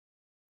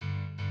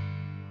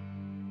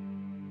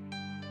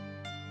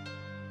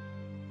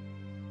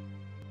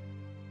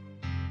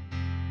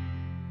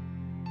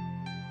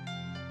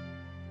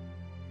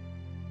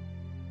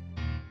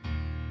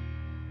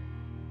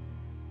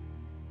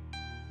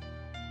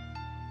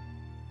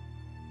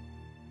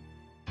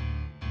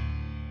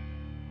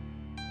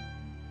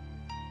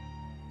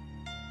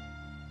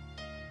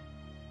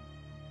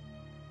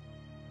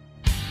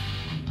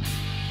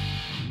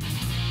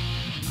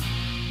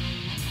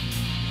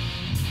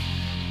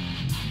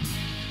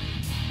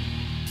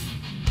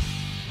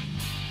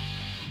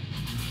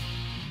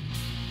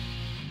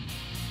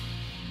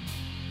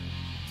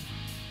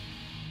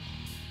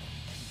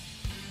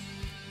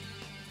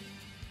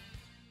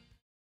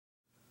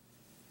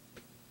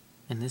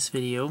In this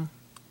video,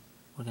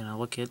 we're going to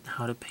look at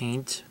how to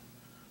paint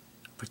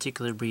a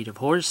particular breed of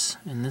horse.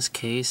 In this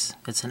case,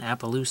 it's an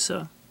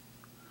Appaloosa.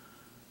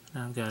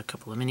 Now I've got a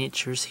couple of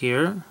miniatures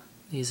here.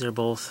 These are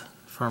both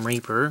from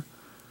Reaper.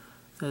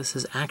 This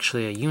is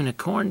actually a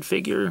unicorn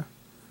figure,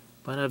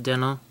 but I've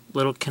done a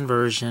little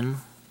conversion.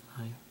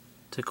 I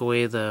took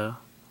away the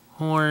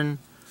horn,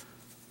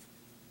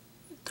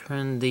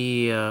 turned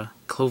the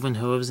cloven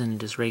hooves into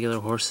just regular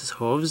horse's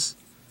hooves,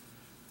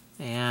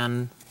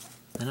 and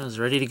then it was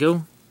ready to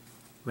go,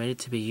 ready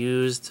to be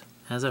used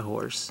as a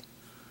horse.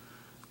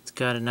 It's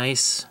got a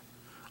nice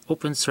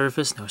open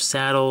surface, no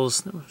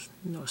saddles,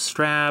 no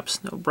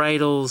straps, no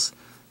bridles,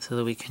 so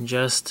that we can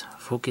just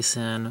focus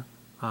in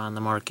on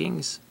the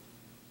markings.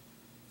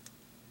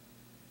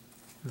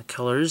 And the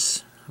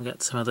colors, I've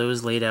got some of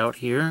those laid out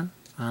here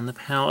on the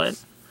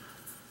palette.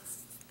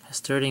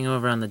 Starting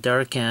over on the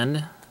dark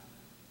end,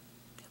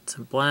 got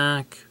some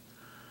black.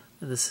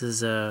 This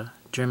is a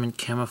German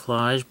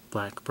camouflage,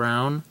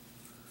 black-brown.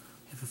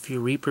 We have a few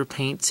Reaper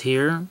paints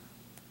here.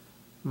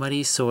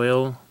 Muddy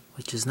soil,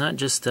 which is not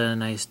just a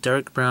nice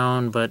dark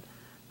brown, but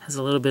has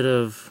a little bit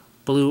of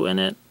blue in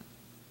it.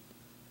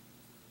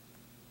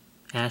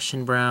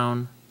 Ashen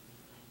brown,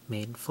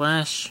 Maiden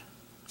Flash.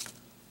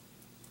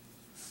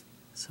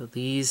 So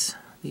these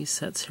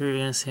sets here, you're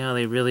going to see how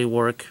they really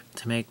work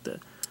to make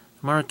the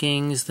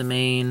markings, the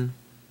mane.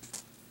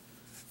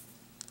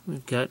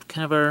 We've got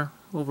kind of our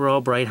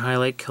overall bright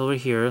highlight color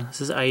here. This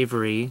is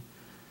ivory,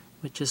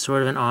 which is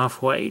sort of an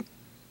off-white.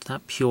 It's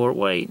not pure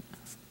white.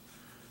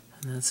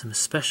 And then some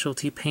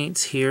specialty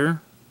paints here.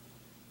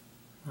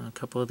 A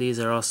couple of these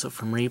are also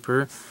from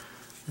Reaper.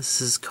 This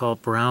is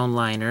called Brown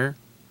Liner.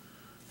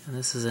 And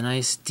this is a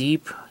nice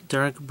deep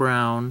dark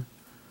brown,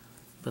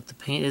 but the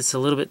paint is a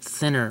little bit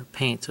thinner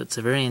paint, so it's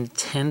a very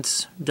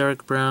intense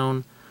dark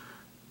brown,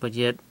 but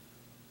yet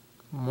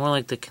more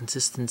like the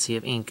consistency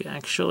of ink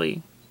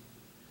actually.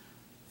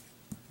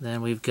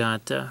 Then we've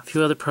got a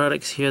few other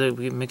products here that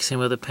we're mixing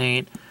with the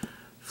paint.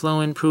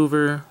 Flow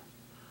Improver.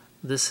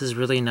 This is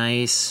really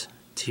nice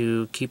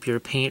to keep your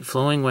paint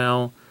flowing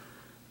well,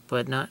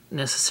 but not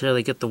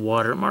necessarily get the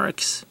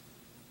watermarks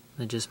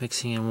that just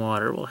mixing in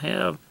water will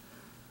have.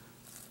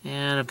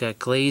 And I've got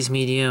Glaze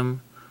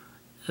Medium.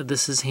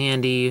 This is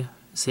handy,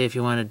 say if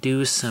you want to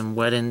do some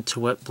wet into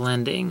wet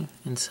blending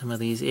in some of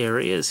these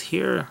areas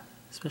here,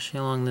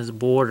 especially along this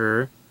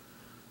border.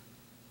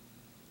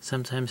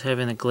 Sometimes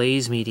having a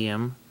glaze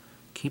medium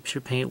keeps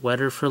your paint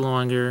wetter for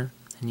longer,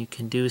 and you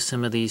can do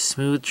some of these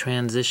smooth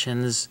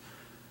transitions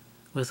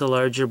with a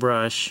larger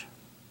brush.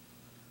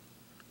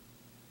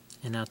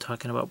 And now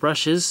talking about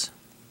brushes,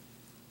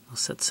 we'll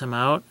set some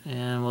out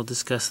and we'll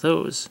discuss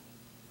those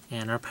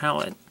and our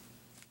palette.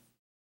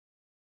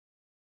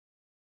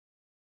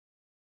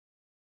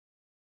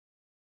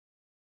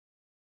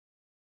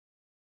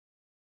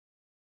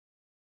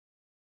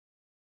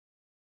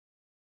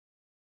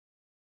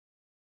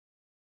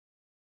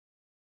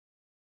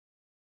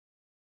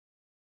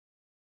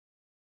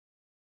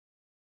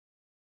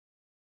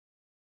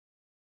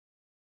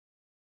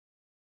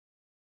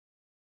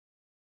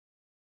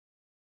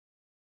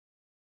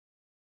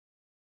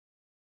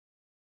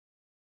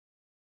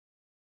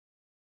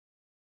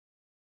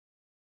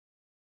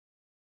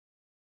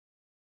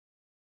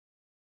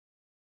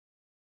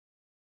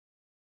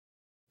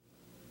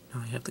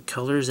 Now we have the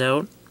colors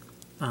out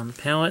on the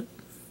palette,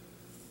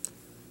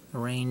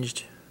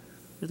 arranged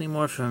really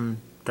more from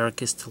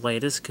darkest to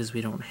lightest because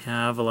we don't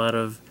have a lot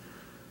of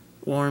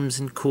warms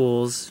and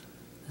cools.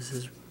 This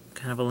is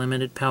kind of a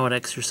limited palette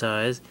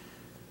exercise.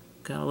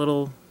 Got a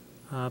little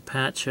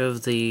patch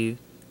of the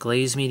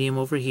glaze medium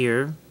over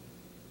here,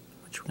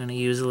 which we're going to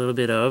use a little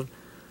bit of.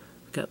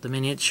 Got the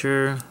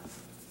miniature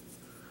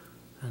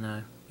and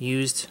a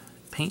used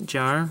paint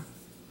jar.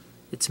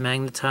 It's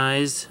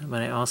magnetized,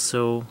 but I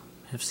also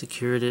have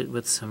secured it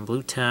with some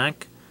blue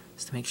tack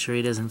just to make sure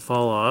he doesn't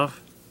fall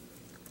off.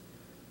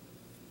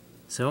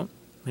 So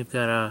we've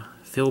got a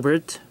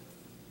filbert,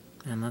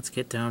 and let's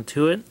get down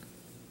to it.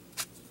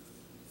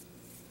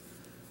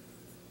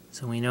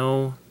 So we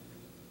know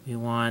we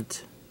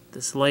want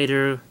this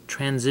lighter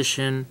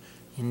transition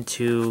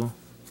into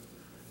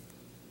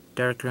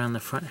darker on the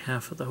front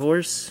half of the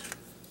horse.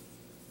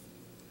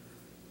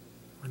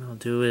 What I'll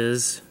do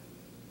is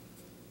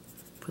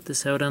put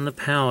this out on the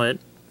palette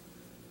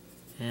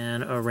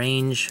and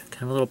arrange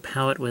kind of a little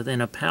palette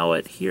within a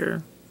palette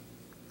here.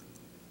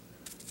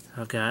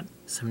 I've got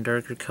some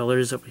darker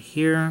colors over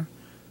here.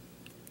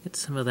 Get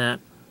some of that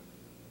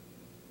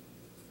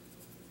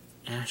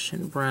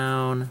ashen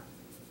brown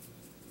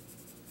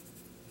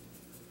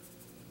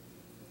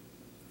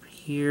over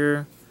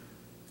here.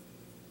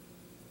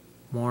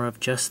 More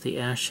of just the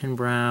ashen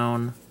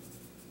brown.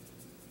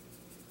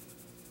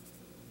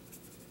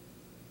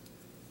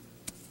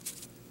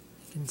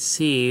 You can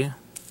see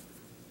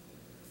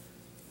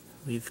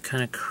we've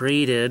kind of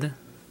created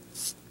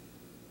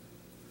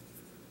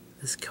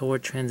this color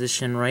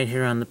transition right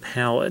here on the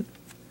palette.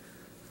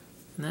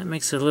 And that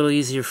makes it a little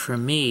easier for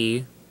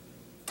me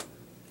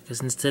because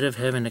instead of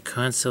having to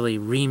constantly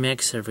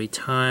remix every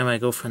time I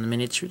go from the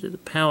miniature to the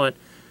palette,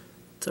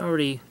 it's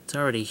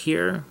already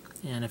here.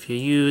 And if you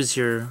use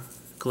your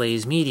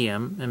glaze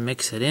medium and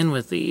mix it in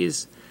with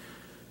these,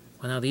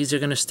 well, now these are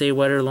going to stay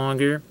wetter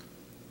longer,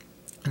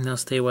 and they'll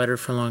stay wetter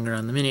for longer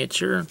on the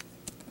miniature.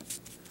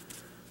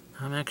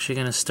 I'm actually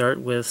going to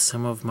start with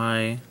some of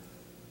my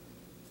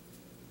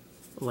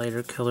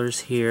lighter colors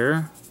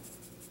here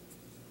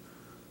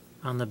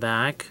on the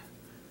back,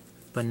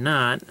 but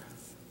not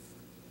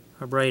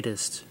our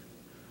brightest.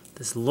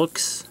 This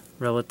looks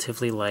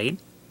relatively light.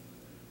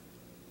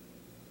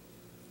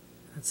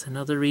 That's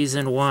another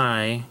reason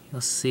why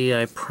you'll see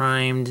I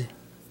primed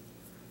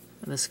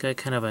this guy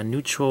kind of a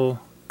neutral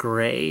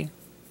gray.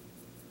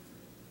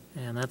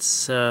 And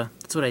that's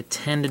what I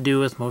tend to do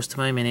with most of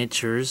my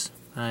miniatures.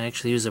 I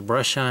actually use a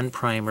brush-on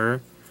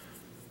primer.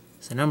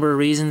 There's a number of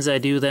reasons I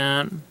do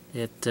that.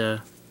 It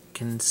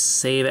can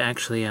save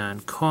actually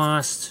on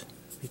cost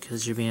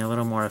because you're being a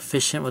little more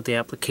efficient with the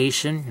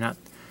application. You're not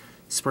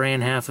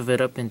spraying half of it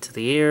up into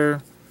the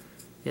air.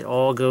 It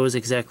all goes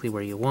exactly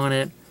where you want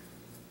it.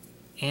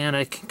 And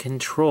I can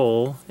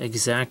control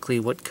exactly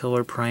what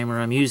color primer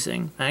I'm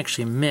using. I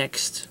actually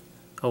mixed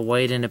a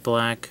white and a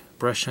black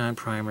brush-on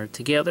primer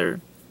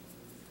together.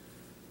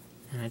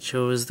 And I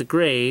chose the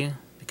gray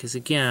because,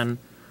 again,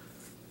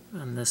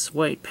 on this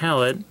white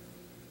palette,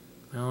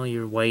 well,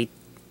 your white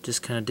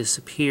just kind of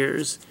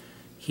disappears.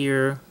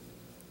 Here,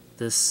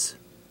 this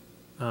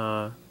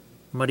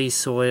muddy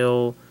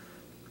soil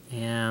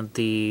and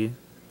the,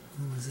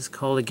 what was this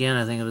called again?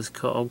 I think it was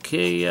called,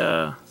 okay,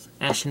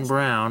 ashen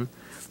brown.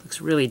 Looks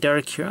really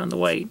dark here on the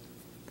white.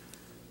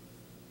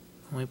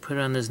 When we put it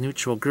on this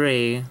neutral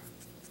gray,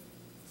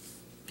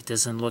 it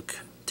doesn't look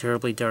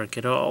terribly dark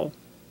at all.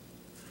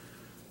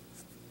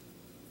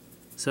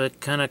 So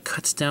it kind of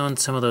cuts down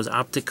some of those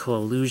optical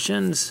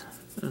illusions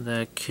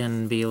that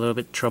can be a little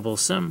bit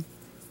troublesome.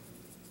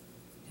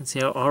 You can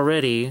see how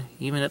already,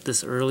 even at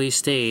this early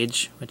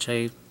stage, which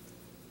I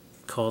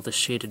call the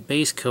shaded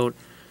base coat,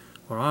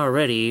 we're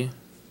already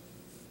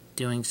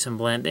doing some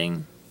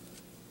blending.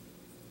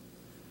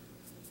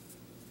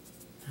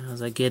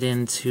 As I get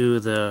into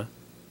the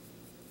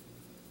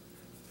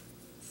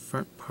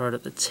front part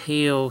of the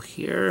tail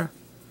here,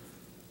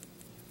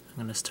 I'm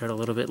going to start a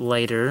little bit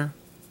lighter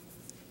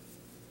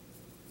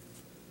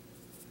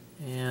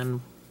and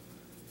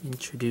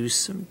introduce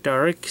some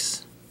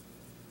darks.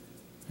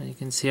 And you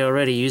can see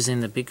already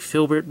using the big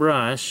filbert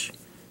brush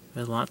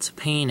with lots of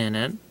paint in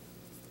it,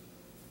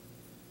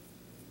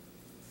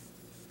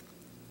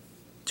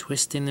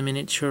 twisting the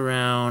miniature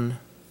around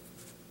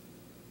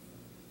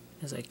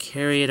as I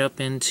carry it up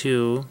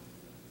into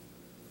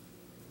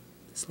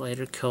this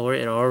lighter color.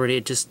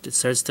 It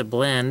starts to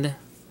blend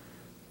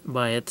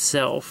by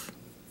itself.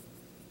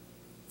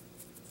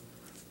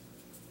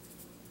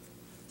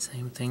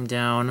 Same thing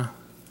down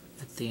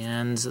at the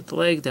ends of the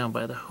leg, down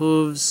by the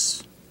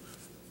hooves.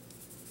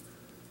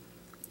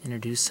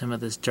 Introduce some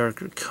of this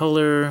darker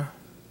color,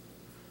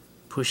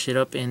 push it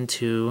up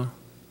into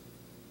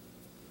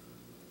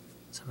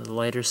some of the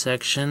lighter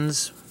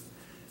sections.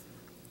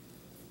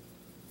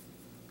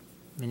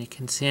 And you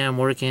can see I'm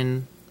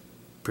working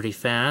pretty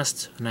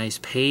fast, a nice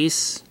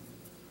pace,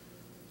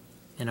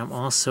 and I'm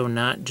also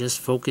not just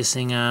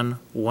focusing on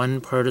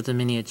one part of the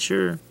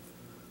miniature.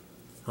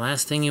 The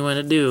last thing you want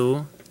to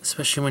do,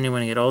 especially when you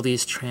want to get all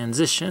these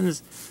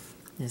transitions,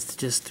 is to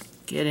just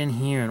get in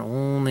here and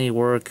only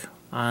work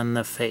on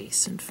the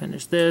face and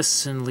finish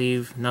this and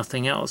leave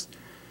nothing else.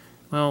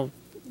 Well,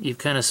 you've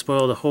kind of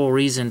spoiled the whole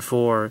reason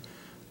for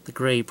the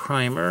gray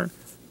primer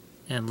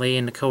and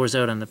laying the colors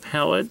out on the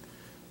palette.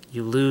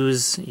 You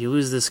lose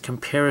this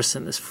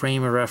comparison, this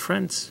frame of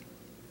reference.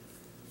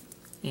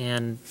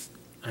 And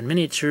on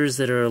miniatures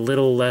that are a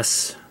little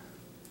less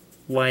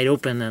wide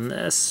open than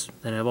this,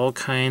 that have all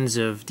kinds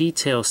of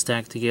details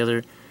stacked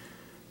together,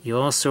 you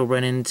also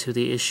run into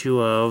the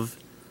issue of,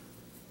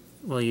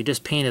 well, you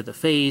just painted the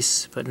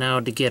face, but now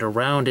to get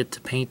around it,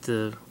 to paint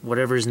the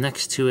whatever's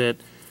next to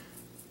it,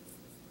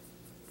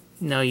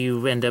 now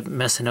you end up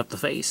messing up the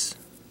face.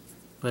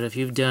 But if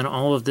you've done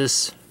all of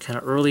this kind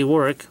of early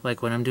work,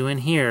 like what I'm doing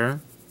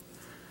here,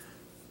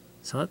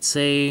 so let's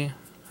say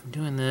I'm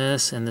doing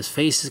this, and this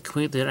face is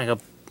completely, and I go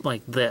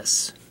like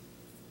this.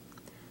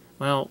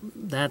 Well,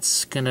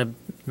 that's going to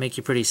make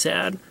you pretty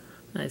sad,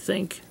 I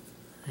think.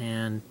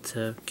 And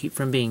to keep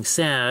from being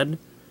sad,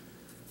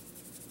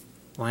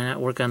 why not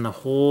work on the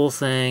whole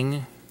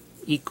thing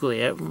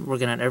equally,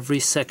 working on every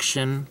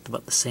section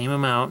about the same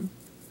amount,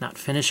 not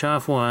finish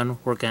off one,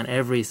 work on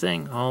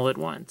everything all at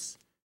once.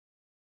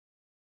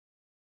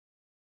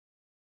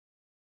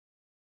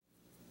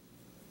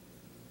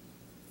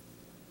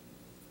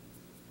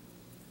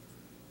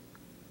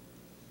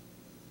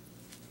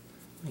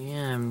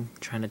 Yeah, I'm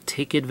trying to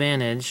take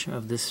advantage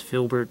of this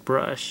filbert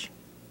brush.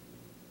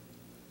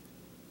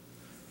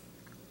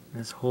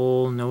 This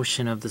whole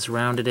notion of this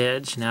rounded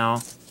edge.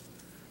 Now,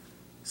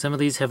 some of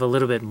these have a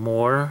little bit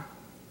more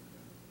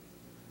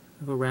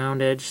of a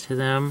round edge to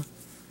them.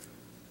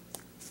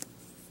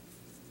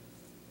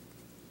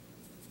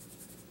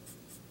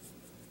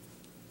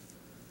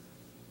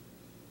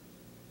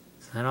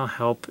 That'll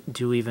help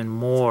do even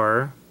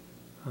more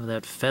of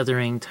that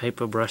feathering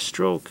type of brush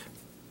stroke.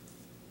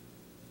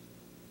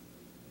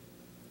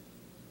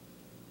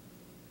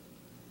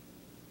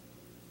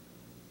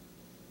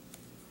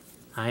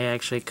 I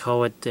actually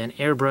call it an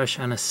airbrush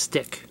on a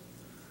stick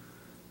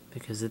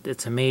because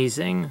it's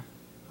amazing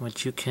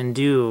what you can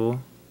do.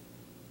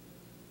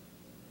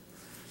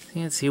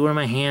 You can see where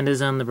my hand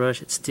is on the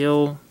brush. It's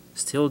still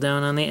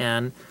down on the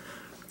end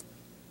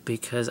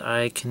because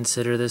I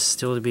consider this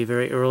still to be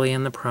very early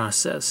in the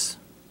process.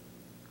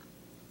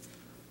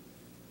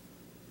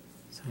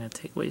 So I'm going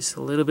to take away just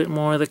a little bit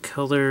more of the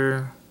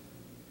color.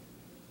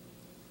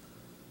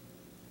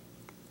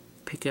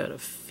 Pick out a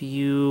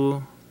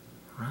few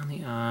around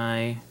the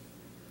eye.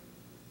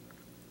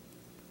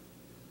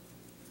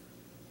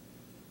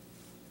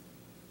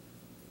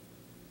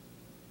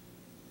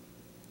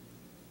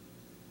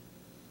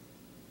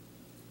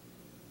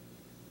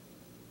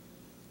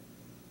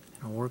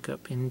 And work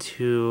up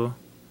into,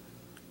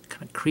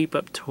 kind of creep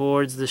up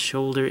towards the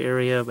shoulder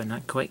area, but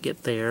not quite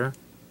get there.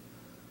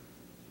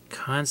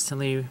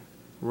 Constantly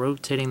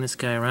rotating this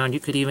guy around. You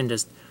could even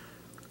just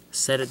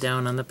set it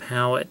down on the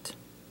palette.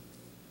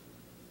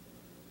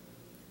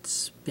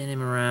 Spin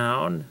him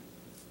around.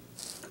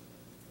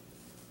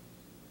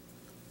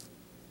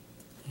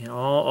 And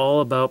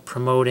all about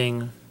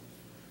promoting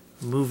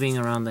moving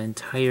around the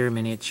entire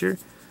miniature.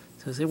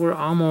 So say we're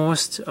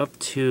almost up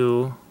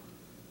to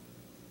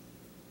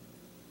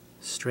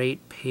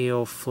straight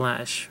pale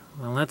flesh.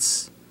 Well,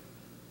 let's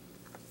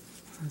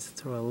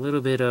throw a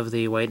little bit of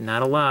the white,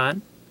 not a lot,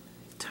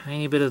 a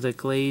tiny bit of the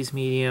glaze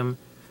medium.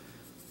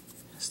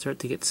 Start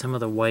to get some of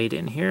the white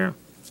in here.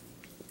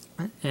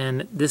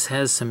 And this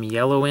has some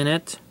yellow in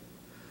it.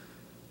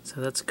 So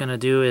that's going to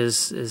do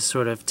is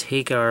sort of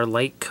take our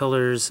light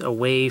colors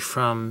away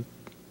from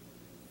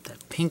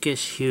that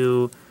pinkish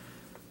hue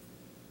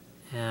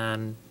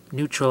and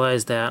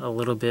neutralize that a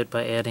little bit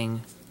by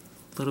adding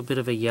a little bit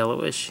of a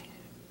yellowish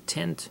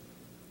tint.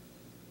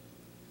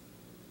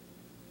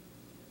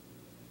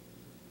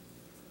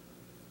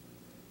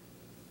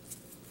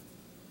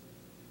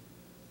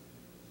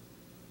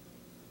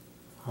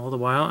 All the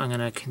while I'm going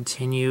to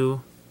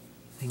continue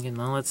thinking,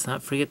 well, let's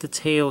not forget the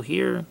tail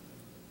here.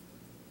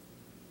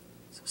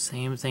 So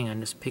same thing, I'm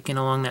just picking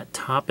along that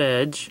top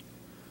edge,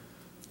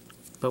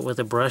 but with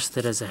a brush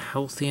that has a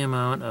healthy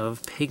amount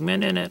of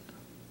pigment in it.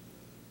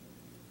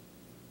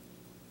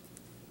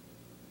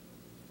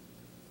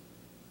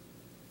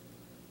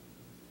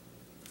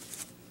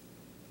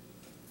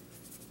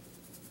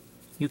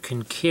 You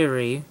can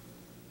carry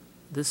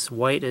this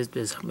white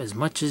as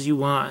much as you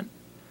want,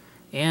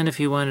 and if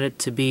you wanted it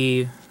to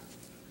be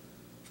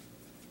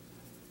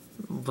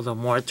a little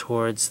more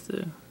towards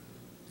the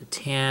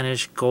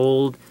tannish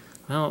gold,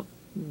 well,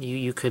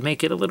 you could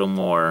make it a little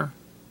more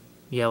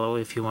yellow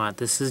if you want.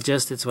 This is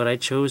just, it's what I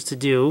chose to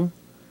do.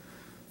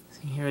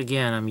 See, here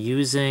again, I'm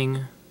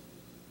using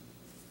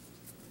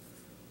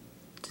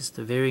just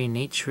the very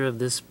nature of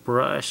this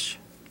brush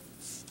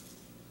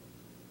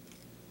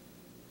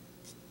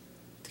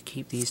to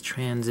keep these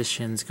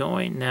transitions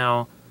going.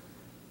 Now,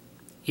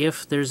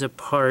 if there's a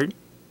part,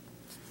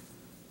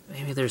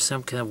 maybe there's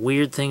some kind of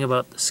weird thing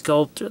about the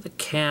sculpt or the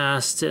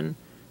cast, and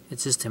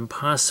it's just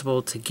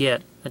impossible to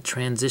get a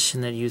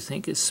transition that you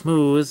think is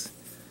smooth.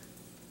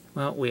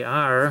 Well, we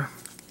are.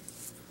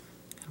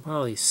 Got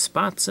all these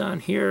spots on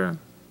here.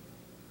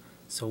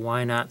 So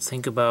why not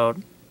think about,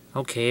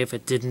 okay, if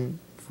it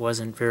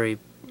wasn't very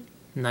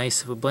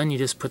nice of a blend, you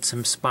just put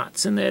some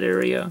spots in that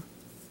area.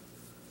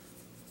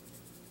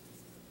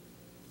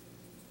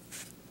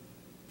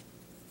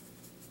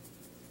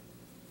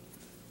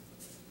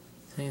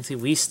 So you can see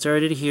we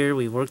started here,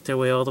 we worked our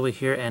way all the way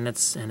here, and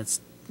it's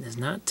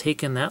not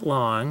taken that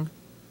long.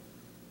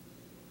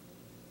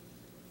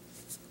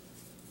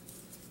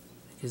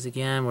 Because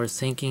again, we're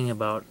thinking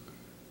about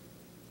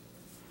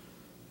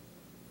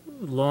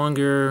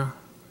longer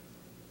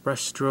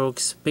brush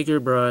strokes, bigger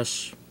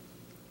brush,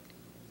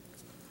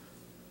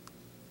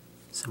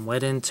 some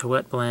wet into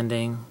wet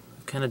blending.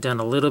 We've kind of done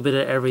a little bit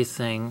of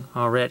everything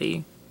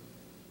already.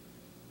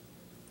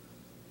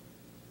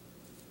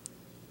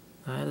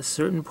 At a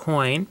certain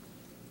point,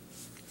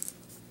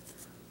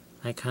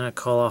 I kind of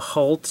call a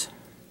halt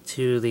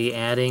to the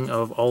adding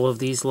of all of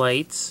these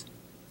lights.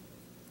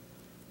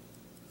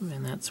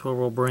 And that's where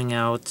we'll bring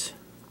out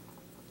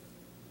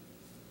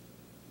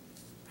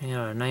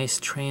our nice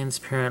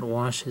transparent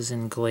washes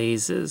and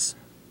glazes.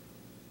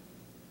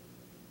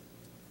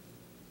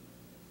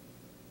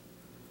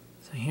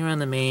 So here on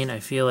the main, I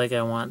feel like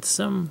I want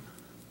some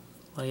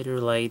lighter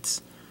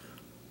lights.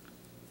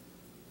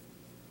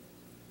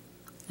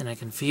 And I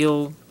can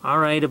feel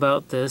alright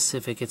about this.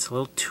 If it gets a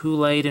little too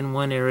light in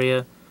one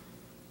area,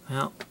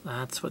 well,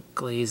 that's what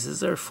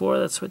glazes are for.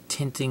 That's what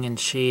tinting and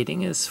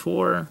shading is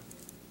for.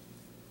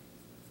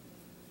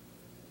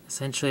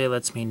 Essentially, it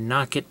lets me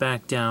knock it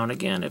back down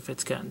again if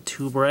it's gotten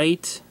too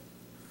bright.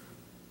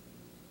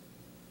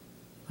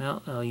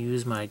 Well, I'll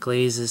use my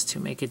glazes to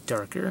make it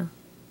darker.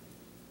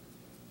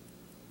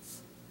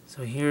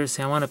 So here,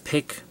 say I want to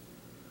pick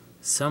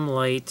some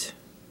light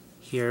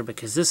here,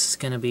 because this is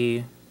going to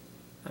be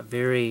a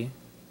very,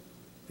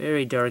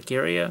 very dark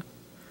area.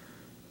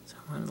 So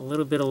I want a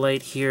little bit of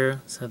light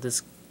here so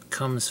this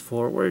comes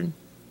forward.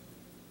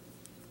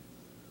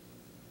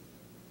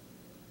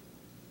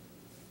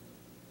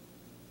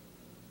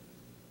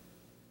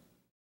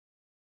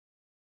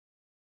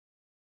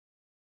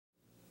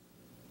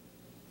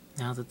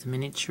 Now that the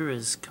miniature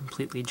is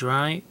completely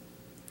dry,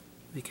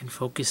 we can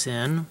focus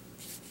in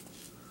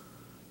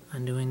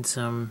on doing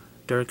some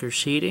darker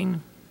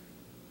shading.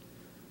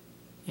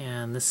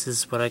 And this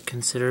is what I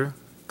consider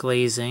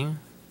glazing.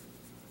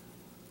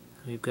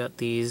 We've got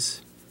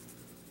these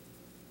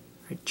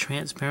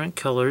transparent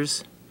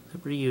colors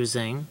that we're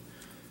using.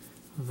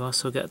 We've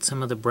also got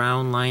some of the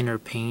brown liner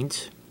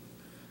paint.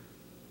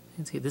 You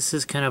can see this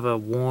is kind of a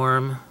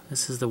warm,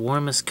 this is the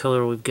warmest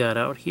color we've got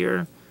out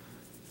here.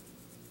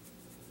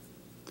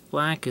 The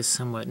black is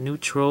somewhat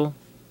neutral,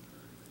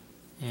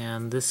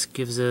 and this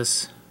gives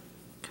us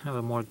kind of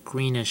a more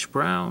greenish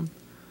brown.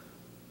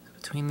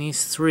 Between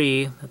these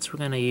three, that's what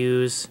we're going to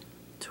use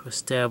to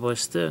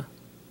establish the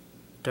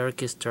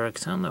darkest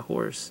darks on the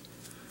horse.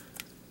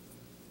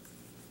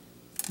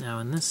 Now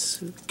in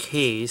this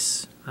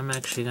case, I'm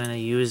actually going to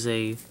use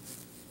a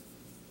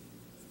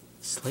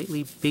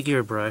slightly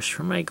bigger brush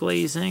for my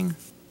glazing.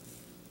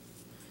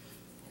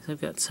 I've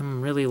got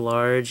some really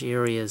large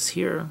areas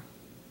here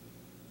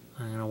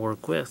I'm going to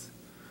work with.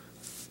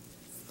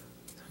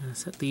 So I'm going to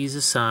set these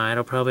aside.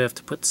 I'll probably have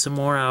to put some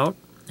more out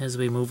as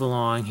we move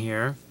along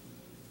here.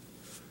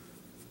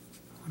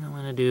 What I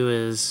want to do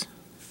is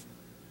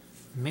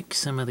mix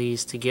some of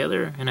these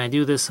together, and I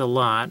do this a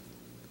lot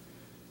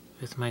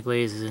with my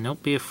glazes, and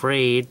don't be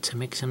afraid to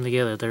mix them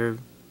together.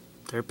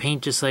 They're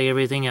paint just like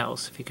everything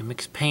else. If you can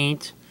mix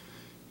paint,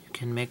 you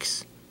can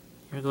mix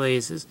your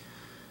glazes.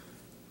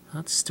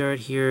 Let's start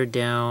here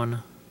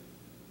down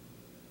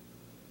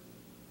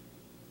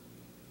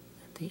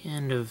at the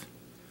end of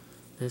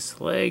this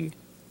leg.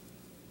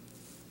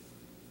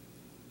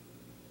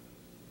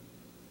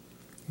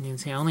 And you can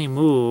see I only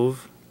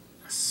move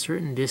a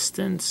certain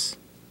distance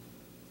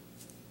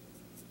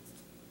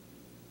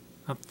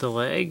up the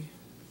leg.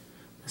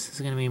 This is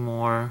going to be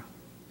more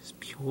just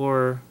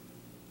pure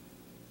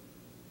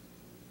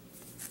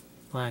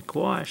black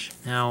wash.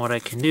 Now what I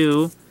can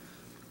do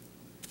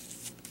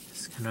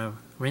is kind of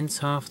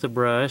rinse off the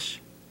brush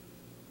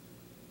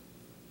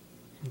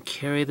and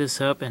carry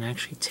this up and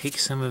actually take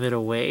some of it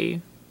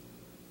away.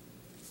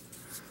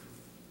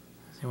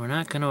 So we're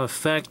not going to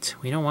affect,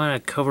 we don't want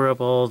to cover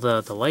up all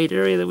the light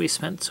area that we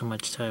spent so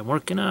much time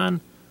working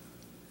on.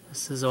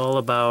 This is all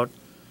about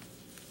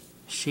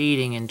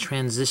shading and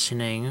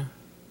transitioning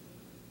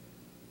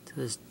to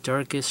this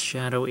darkest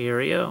shadow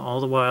area, all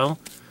the while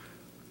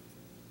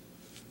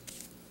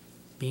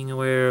being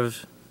aware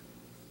of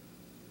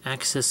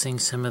accessing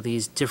some of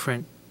these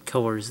different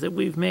colors that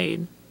we've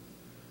made.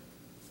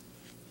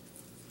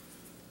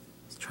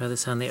 Let's try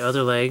this on the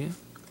other leg.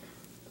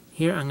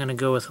 Here I'm going to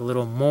go with a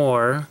little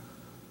more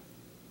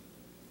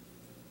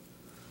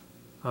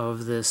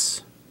of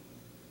this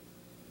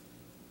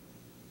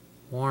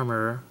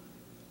warmer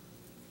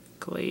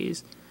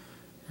glaze,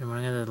 and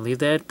we're going to leave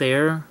that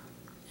there,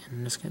 and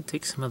I'm just going to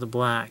take some of the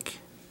black.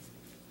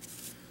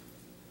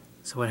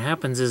 So what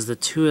happens is the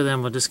two of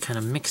them will just kind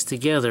of mix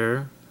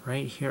together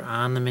right here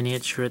on the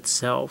miniature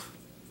itself.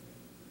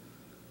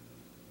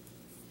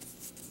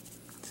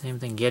 Same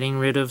thing, getting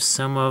rid of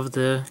some of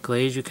the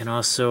glaze. You can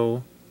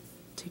also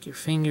take your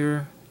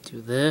finger,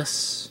 do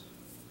this,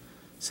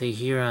 say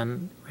here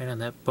on right on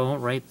that bone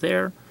right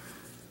there.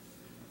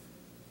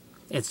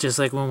 It's just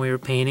like when we were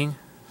painting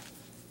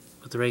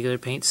with the regular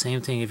paint,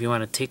 same thing. If you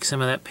want to take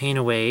some of that paint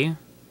away,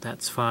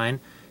 that's fine.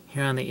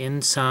 Here on the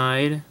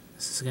inside,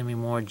 this is going to be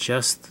more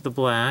just the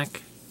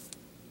black.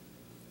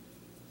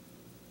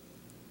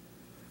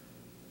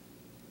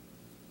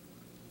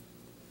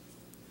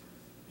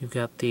 We've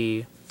got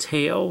the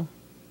tail.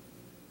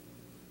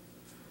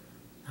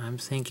 I'm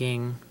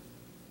thinking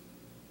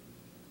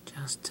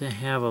just to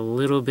have a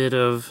little bit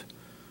of,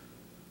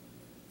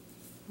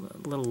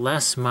 a little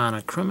less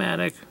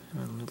monochromatic,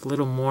 a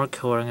little more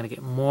color. I'm going to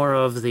get more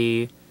of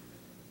the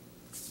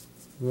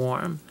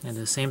warm. And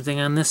the same thing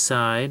on this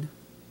side.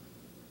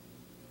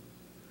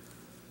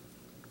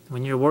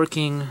 When you're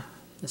working,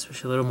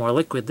 especially a little more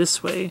liquid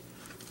this way,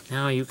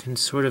 now you can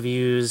sort of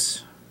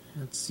use,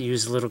 let's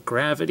use a little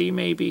gravity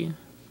maybe.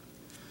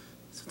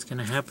 So what's going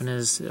to happen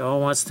is it all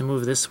wants to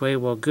move this way.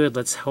 Well, good,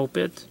 let's help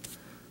it.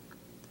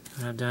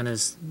 What I've done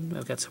is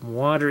I've got some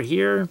water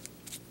here.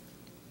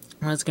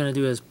 What it's going to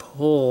do is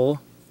pull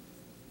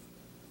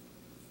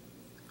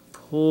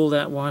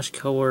that wash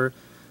color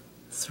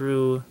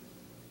through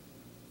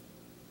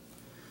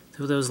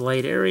those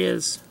light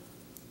areas.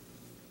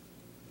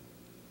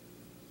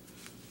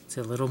 It's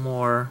a little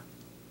more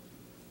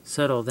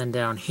subtle than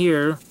down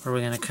here, where we're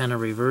going to kind of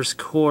reverse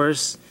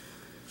course.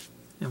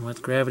 And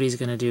what gravity is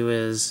going to do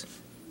is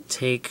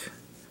take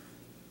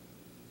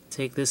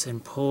this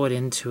and pull it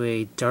into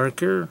a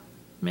darker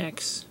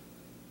mix.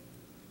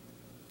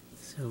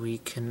 So we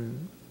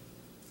can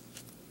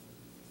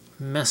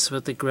mess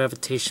with the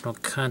gravitational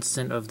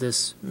constant of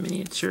this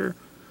miniature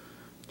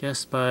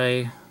just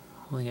by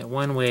holding it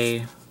one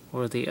way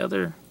or the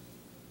other.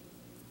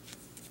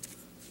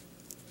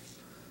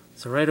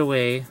 So right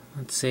away,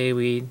 let's say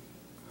we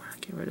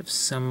get rid of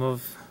some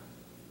of,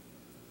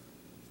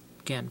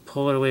 again,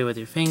 pull it away with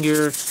your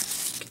finger,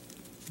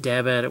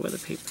 dab at it with a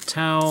paper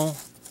towel.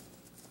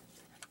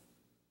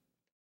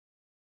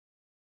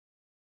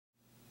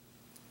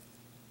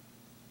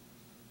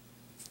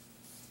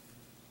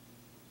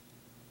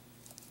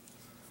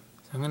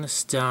 So I'm going to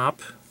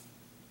stop,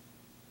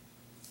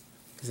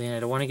 because I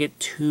don't want to get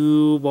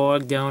too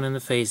bogged down in the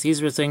face.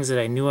 These were things that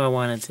I knew I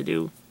wanted to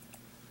do.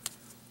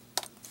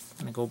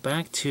 I'm going to go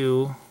back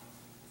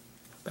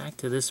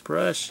to this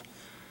brush,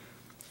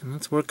 and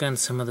let's work on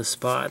some of the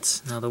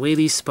spots. Now the way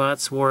these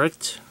spots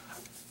worked,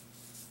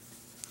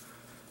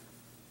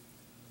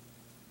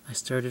 I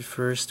started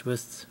first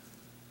with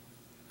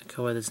a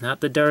color that's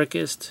not the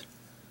darkest.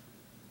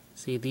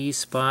 See these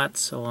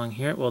spots along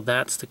here? Well,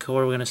 that's the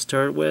color we're going to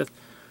start with,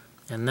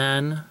 and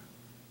then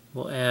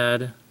we'll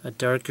add a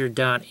darker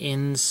dot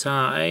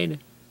inside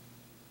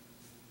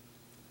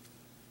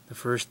the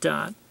first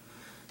dot,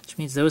 which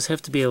means those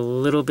have to be a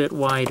little bit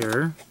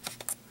wider,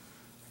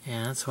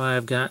 and that's why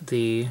I've got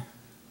the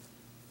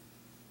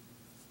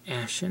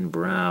ashen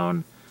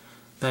brown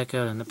back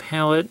out on the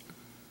palette.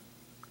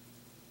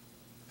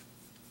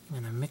 I'm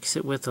going to mix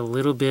it with a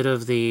little bit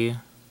of the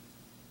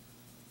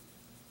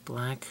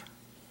black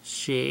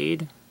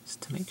shade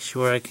just to make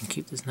sure I can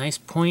keep this nice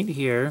point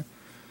here.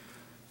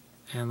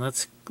 And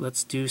let's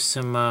do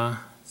some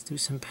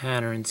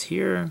patterns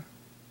here.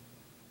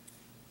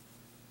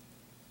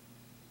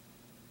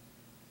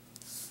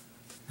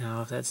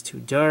 Now if that's too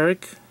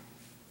dark,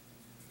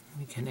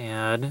 we can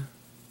add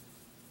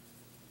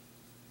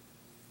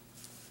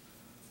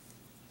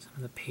some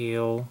of the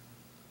pale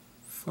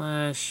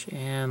flash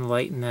and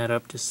lighten that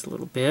up just a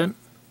little bit.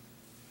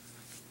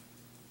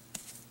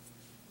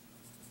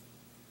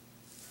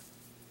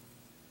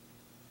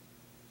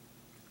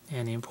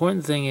 And the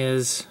important thing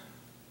is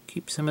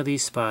keep some of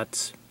these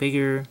spots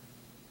bigger,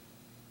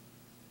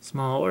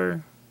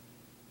 smaller.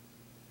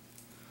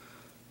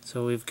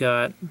 So we've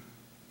got, what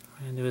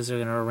we're going to do is we're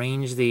going to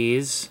arrange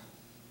these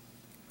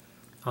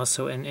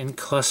also in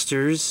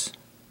clusters.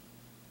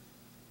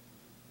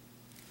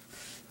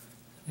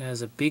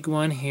 There's a big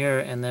one here,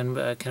 and then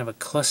kind of a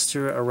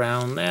cluster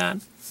around that.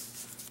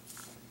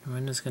 And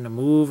we're just going to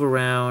move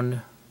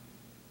around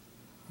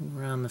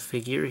the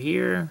figure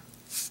here,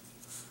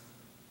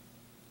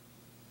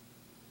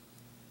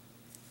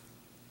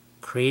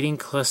 creating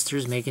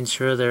clusters, making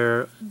sure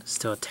they're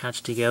still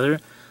attached together.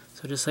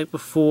 So just like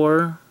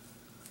before,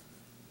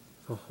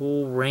 a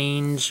whole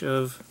range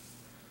of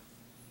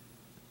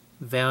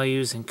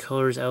values and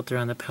colors out there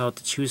on the palette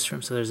to choose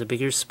from. So there's a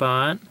bigger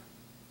spot.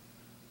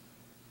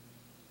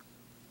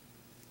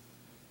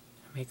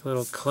 Make a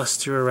little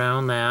cluster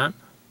around that.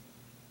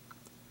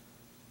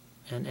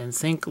 And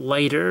think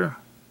lighter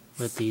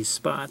with these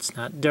spots,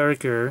 not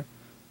darker.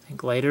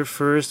 Think lighter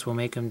first, we'll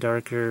make them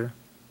darker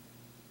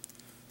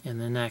in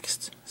the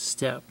next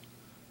step.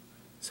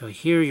 So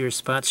here your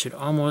spots should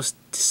almost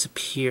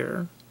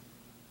disappear.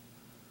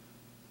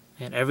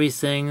 And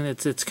everything,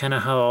 it's kind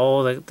of how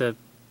all the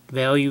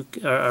value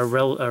are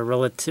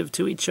relative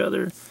to each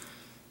other.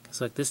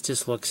 Because like this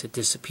just looks, it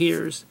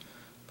disappears.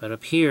 But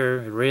up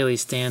here, it really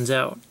stands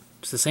out.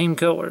 It's the same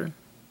color.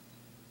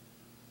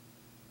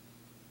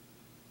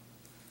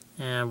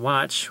 And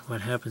watch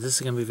what happens. This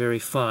is going to be very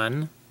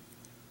fun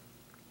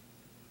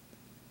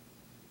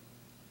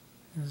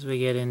as we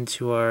get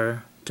into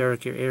our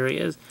darker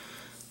areas.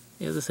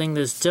 The other thing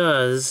this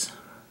does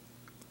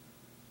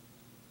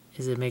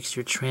is it makes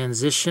your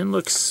transition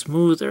look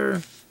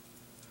smoother,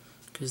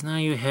 because now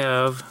you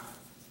have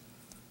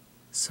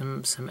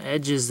some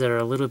edges that are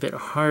a little bit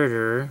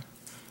harder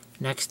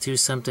next to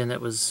something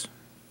that was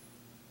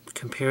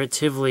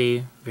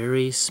comparatively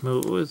very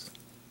smooth.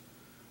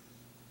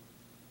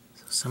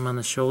 So some on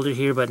the shoulder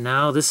here, but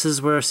now this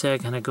is where I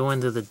kind of go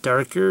into the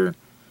darker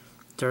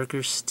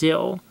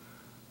still,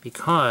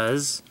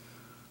 because,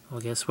 well,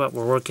 guess what?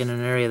 We're working in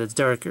an area that's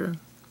darker.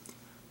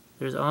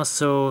 There's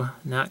also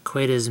not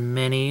quite as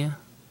many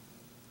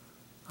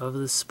of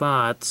the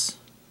spots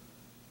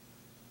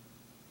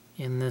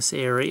in this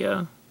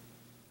area.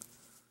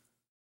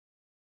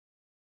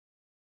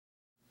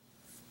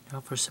 Now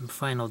for some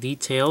final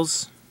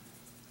details.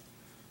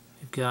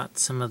 We've got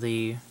some of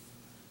the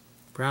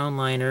brown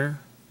liner,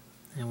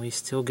 and we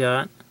still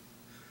got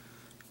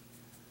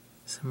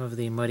some of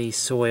the muddy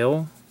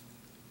soil.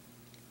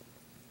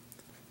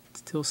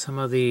 Still some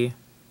of the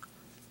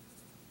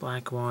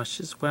black wash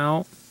as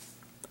well.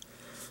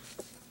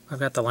 I've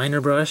got the liner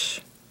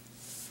brush,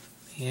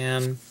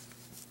 and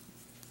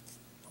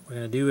what we're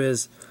going to do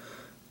is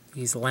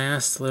these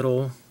last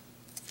little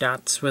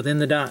dots within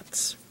the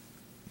dots,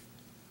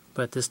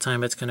 but this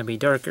time it's going to be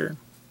darker.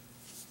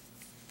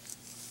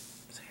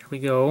 So here we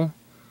go.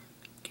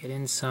 Get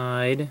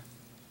inside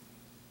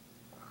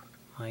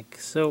like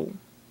so.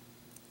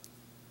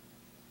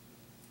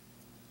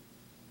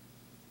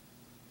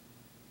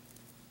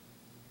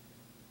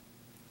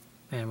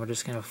 And we're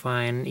just going to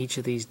find each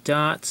of these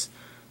dots.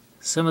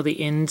 Some of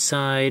the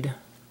inside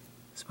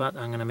spot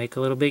I'm going to make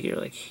a little bigger.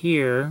 Like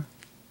here,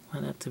 I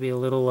want that to be a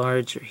little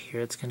larger.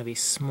 Here it's going to be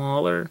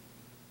smaller,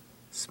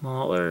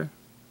 smaller.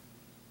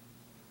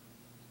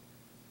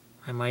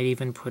 I might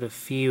even put a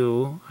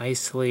few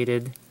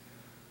isolated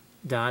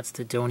dots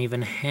that don't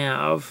even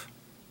have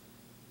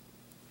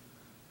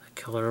a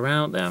color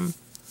around them.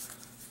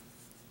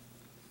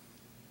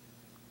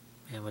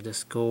 And we'll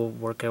just go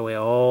work our way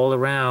all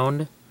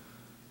around.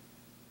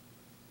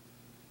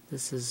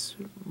 This is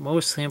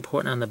mostly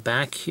important on the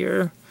back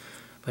here,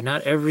 but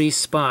not every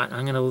spot.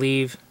 I'm going to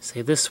leave,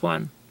 say this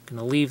one, I'm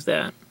going to leave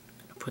that.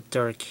 I'm going to put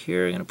dark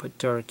here, I'm going to put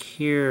dark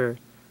here.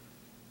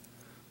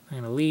 I'm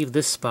going to leave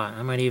this spot.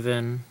 I might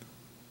even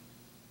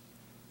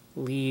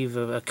leave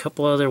a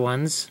couple other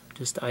ones,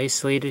 just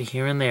isolated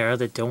here and there,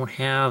 that don't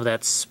have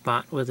that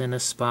spot within a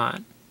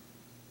spot.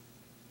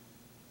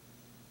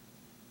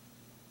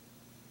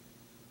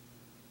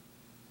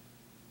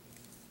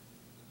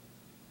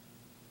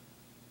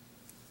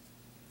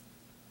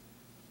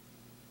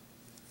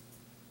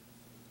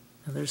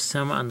 Now there's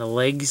some on the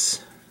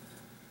legs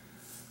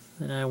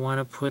that I want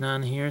to put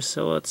on here,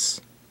 so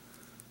let's...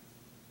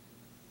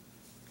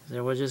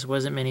 There just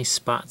wasn't many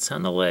spots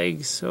on the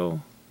legs,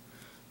 so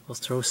we'll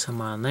throw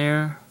some on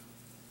there.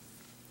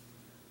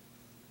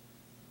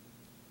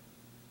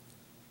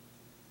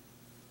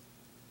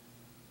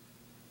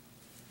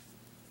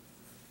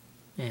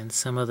 And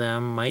some of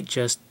them might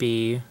just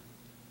be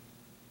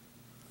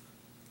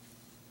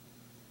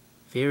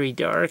very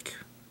dark.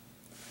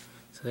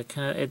 So that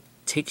kind of, it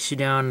takes you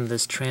down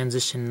this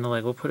transition in the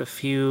leg. We'll put a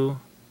few,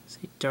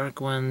 say,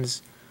 dark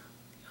ones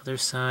the other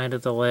side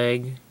of the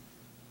leg.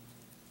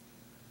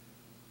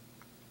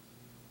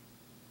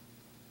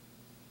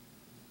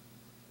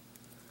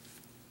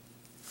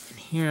 And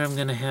here I'm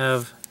going to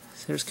have,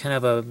 so there's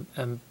kind of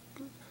a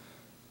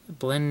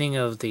blending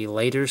of the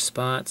lighter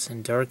spots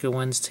and darker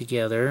ones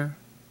together.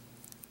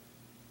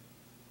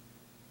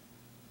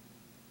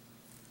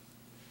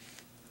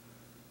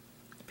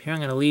 Here I'm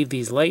going to leave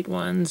these light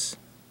ones,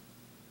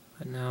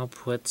 but now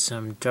put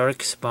some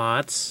dark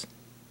spots,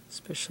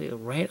 especially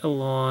right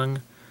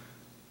along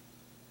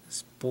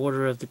this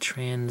border of the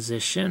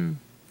transition,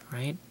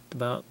 right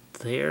about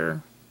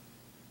there.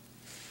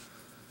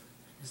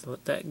 Just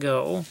let that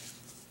go.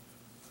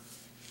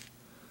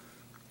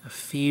 A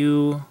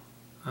few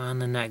on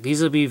the neck.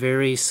 These will be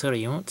very subtle.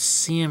 You won't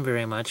see them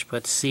very much,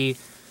 but see,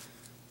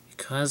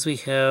 because we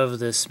have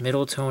this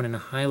middle tone and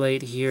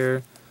highlight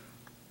here,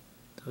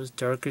 those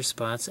darker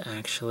spots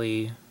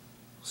actually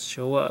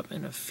show up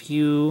in a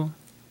few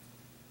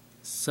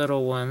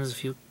subtle ones, a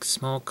few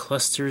small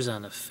clusters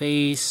on the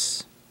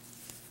face.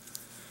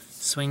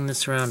 Swing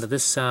this around to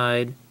this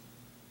side.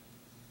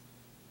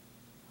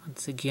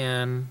 Once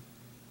again,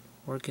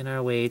 working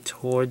our way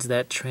towards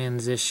that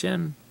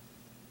transition.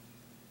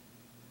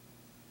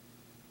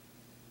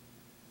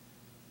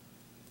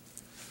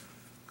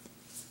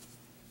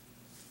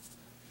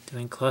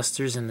 Doing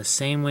clusters in the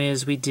same way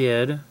as we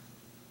did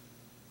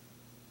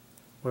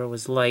where it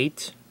was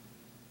light,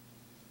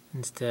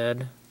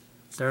 instead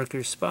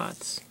darker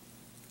spots.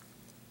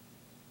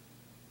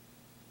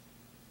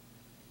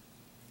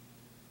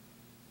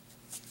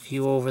 A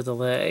few over the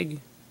leg,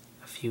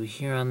 a few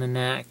here on the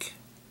neck.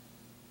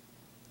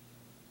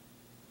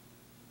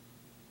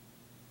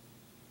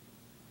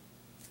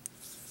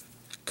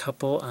 A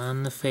couple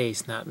on the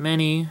face, not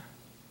many.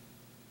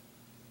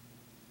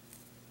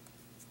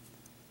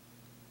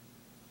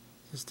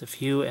 Just a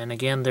few, and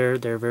again they're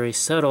very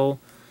subtle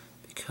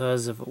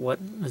because of what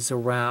is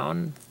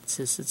around.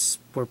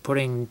 We're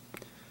putting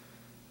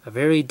a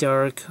very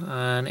dark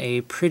on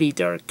a pretty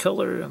dark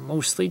color, a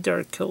mostly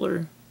dark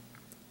color.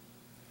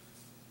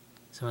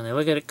 So when they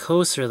look at it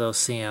closer, they'll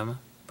see them,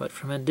 but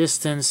from a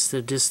distance,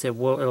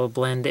 it'll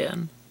blend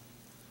in.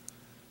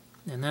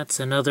 And that's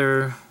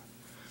another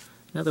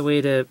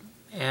way to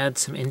add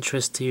some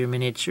interest to your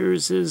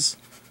miniatures is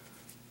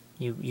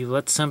you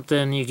let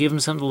something, you give them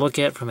something to look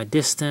at from a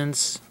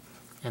distance.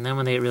 And then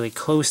when they get really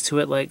close to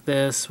it like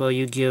this, well,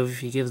 you give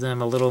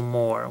them a little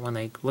more. When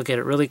they look at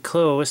it really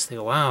close, they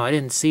go, wow, I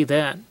didn't see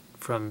that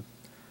from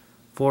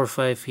 4 or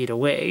 5 feet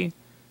away.